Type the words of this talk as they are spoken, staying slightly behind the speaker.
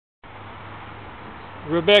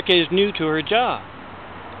Rebecca is new to her job.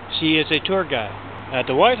 She is a tour guide at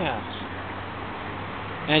the White House.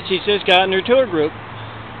 And she's just gotten her tour group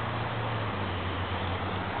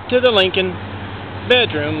to the Lincoln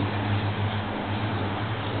bedroom.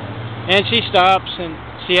 And she stops and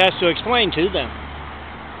she has to explain to them.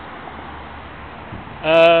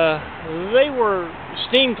 They were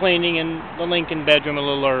steam cleaning in the Lincoln bedroom a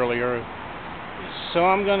little earlier. So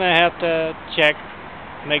I'm going to have to check,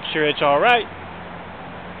 make sure it's alright.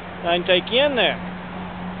 I can take you in there.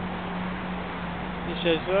 He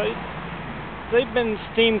says, they've been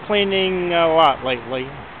steam cleaning a lot lately.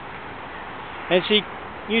 And she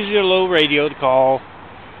uses her little radio to call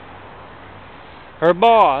her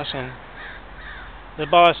boss. And the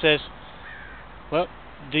boss says, well,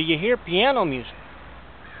 do you hear piano music?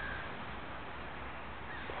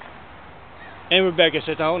 And Rebecca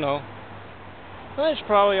says, oh no. Well, it's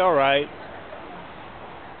probably alright.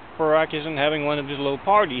 Barack isn't having one of his little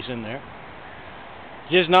parties in there.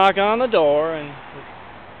 Just knock on the door, and if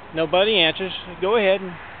nobody answers, go ahead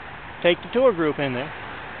and take the tour group in there.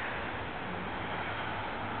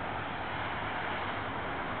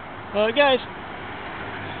 Guys,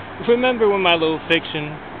 remember when my little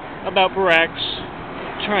fiction about Barack's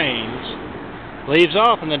trains leaves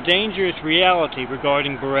off and the dangerous reality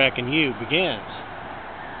regarding Barack and you begins.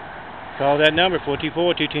 Call that number,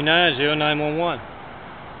 424-229-0911.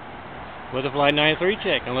 With a Flight 93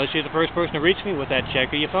 check, unless you're the first person to reach me with that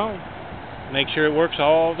check or your phone. Make sure it works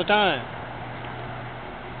all the time.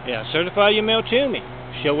 Yeah, certify your mail to me.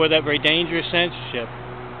 Show where that very dangerous censorship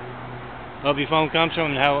of your phone comes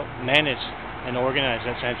from and how managed and organized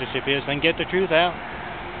that censorship is. Then get the truth out.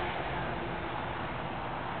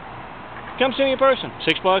 Come see me in person.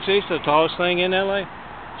 6 blocks east of the tallest thing in LA.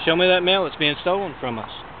 Show me that mail that's being stolen from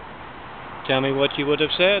us. Tell me what you would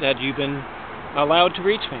have said had you been allowed to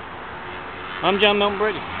reach me. I'm John Milton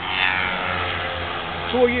Brady.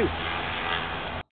 For you.